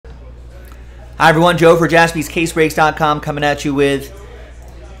Hi everyone, Joe for JaspysCaseBreaks.com coming at you with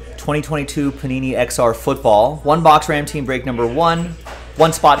 2022 Panini XR Football. One box Ram team break number one.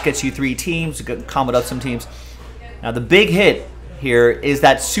 One spot gets you 3 teams. You can combo up some teams. Now the big hit here is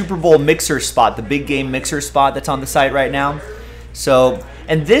that Super Bowl mixer spot, the big game mixer spot that's on the site right now. So,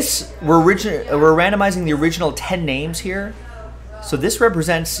 and this, we're randomizing the original 10 names here. So this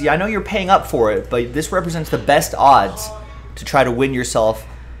represents, I know you're paying up for it, but this represents the best odds to try to win yourself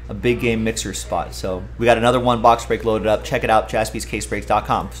a big game mixer spot. So we got another one box break loaded up. Check it out,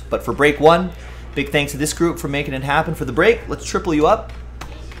 JaspysCaseBreaks.com. But for break one, big thanks to this group for making it happen for the break. Let's triple you up.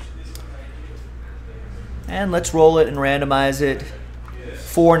 And let's roll it and randomize it.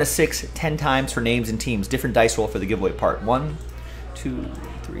 4 and a 6, 10 times for names and teams. Different dice roll for the giveaway part. 1, 2,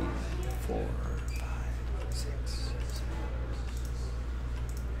 3, 4, 5, 6, 7,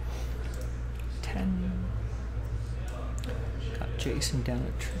 10. Got Jason down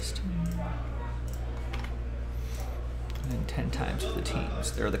at Tristan. And then 10 times for the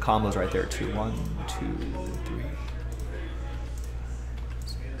teams. There are the combos right there too. 1, 2, 3.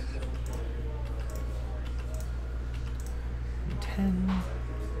 10.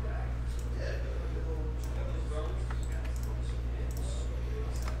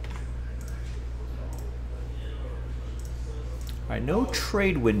 All right, no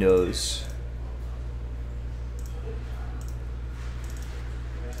trade windows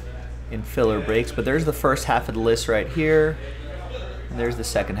in filler breaks, but there's the first half of the list right here, and there's the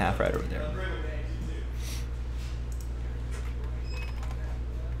second half right over there.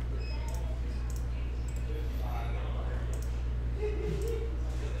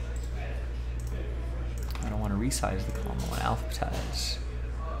 I don't want to resize the column, I want to alphabetize.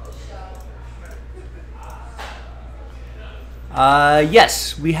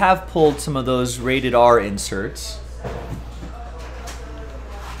 Yes, we have pulled some of those rated R inserts.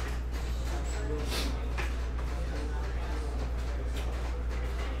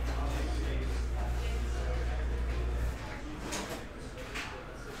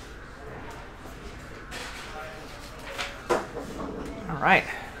 All right.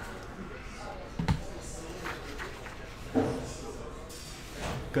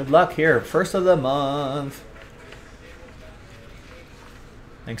 Good luck here, first of the month.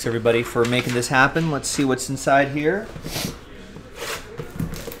 Thanks everybody for making this happen. Let's see what's inside here.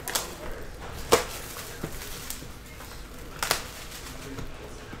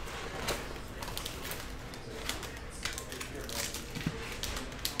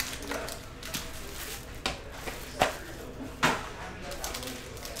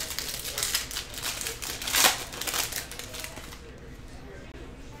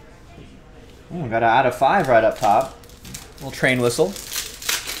 Ooh, got an out of 5 right up top. Little train whistle.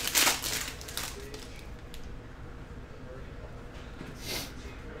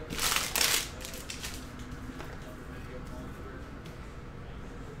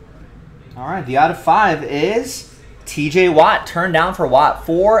 All right, the out of 5 is TJ Watt. Turned down for Watt.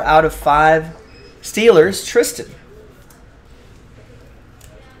 4 out of 5 Steelers. Tristan.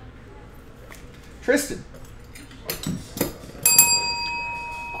 Tristan.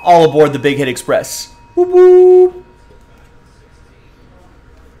 All aboard the Big Hit Express. Whoop, whoop.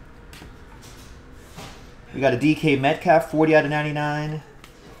 We got a DK Metcalf, 40 out of 99.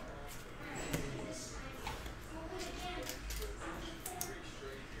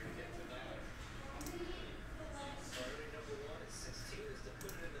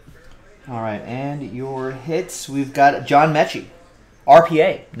 All right, and your hits, we've got John Mechie,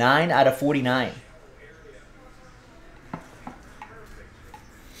 RPA, 9 out of 49.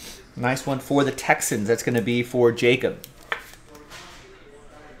 Nice one for the Texans. That's going to be for Jacob.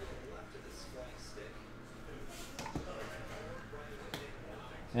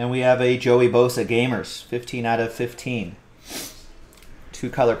 And we have a Joey Bosa Gamers, 15 out of 15.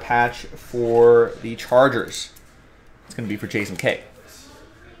 2-color patch for the Chargers. It's going to be for Jason K.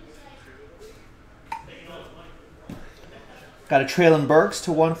 Got a Traylon Burks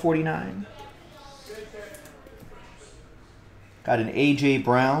to 149. Got an A.J.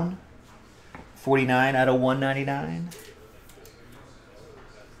 Brown, 49 out of 199.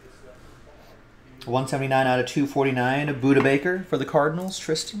 179 out of 249. A Buda Baker for the Cardinals,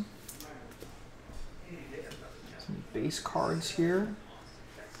 Tristan. Some base cards here.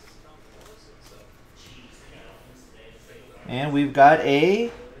 And we've got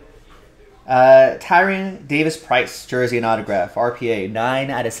a Tyrion Davis-Price jersey and autograph, RPA, 9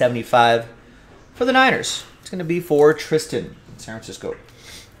 out of 75 for the Niners. It's going to be for Tristan in San Francisco,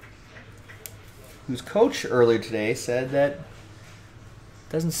 whose coach earlier today said that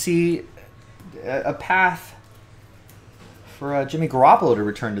doesn't see a path for Jimmy Garoppolo to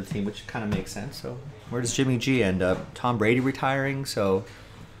return to the team, which kind of makes sense. So where does Jimmy G end up? Tom Brady retiring, so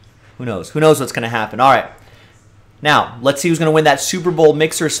who knows? Who knows what's going to happen? All right. Now, let's see who's going to win that Super Bowl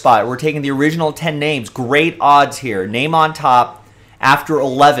mixer spot. We're taking the original 10 names. Great odds here. Name on top after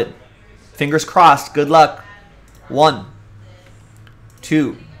 11. Fingers crossed. Good luck. 1,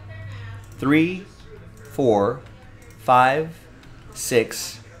 2, 3, 4, 5,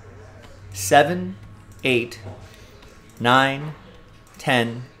 6, 7, 8, 9,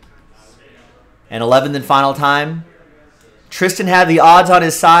 10, and 11th and final time. Tristan had the odds on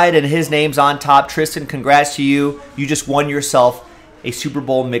his side, and his name's on top. Tristan, congrats to you. You just won yourself a Super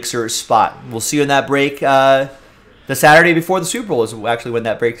Bowl mixer spot. We'll see you in that break the Saturday before the Super Bowl is actually when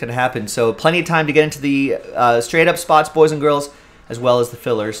that break's going to happen. So plenty of time to get into the straight-up spots, boys and girls, as well as the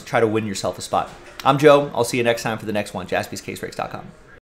fillers. Try to win yourself a spot. I'm Joe. I'll see you next time for the next one. JaspysCaseBreaks.com.